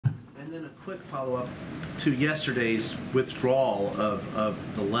And then a quick follow-up to yesterday's withdrawal of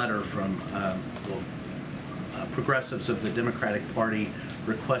the letter from progressives of the Democratic Party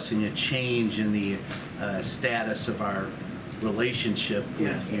requesting a change in the status of our relationship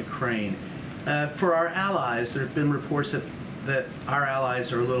with Ukraine. For our allies, there have been reports that our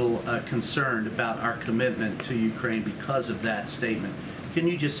allies are a little concerned about our commitment to Ukraine because of that statement. Can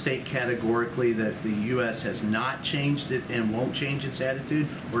you just state categorically that the U.S. has not changed it and won't change its attitude,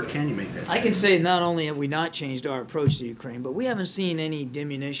 or can you make that statement? I can say not only have we not changed our approach to Ukraine, but we haven't seen any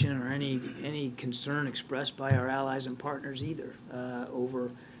diminution or any concern expressed by our allies and partners either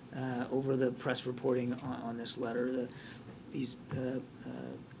over the press reporting on this letter. These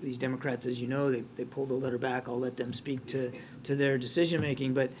Democrats, as you know, they pulled the letter back. I'll let them speak to their decision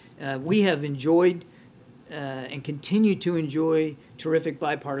making, but we have enjoyed and continue to enjoy terrific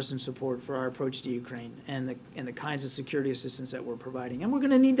bipartisan support for our approach to Ukraine and the kinds of security assistance that we're providing. And we're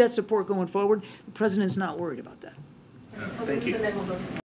going to need that support going forward. The President's not worried about that. Thank you.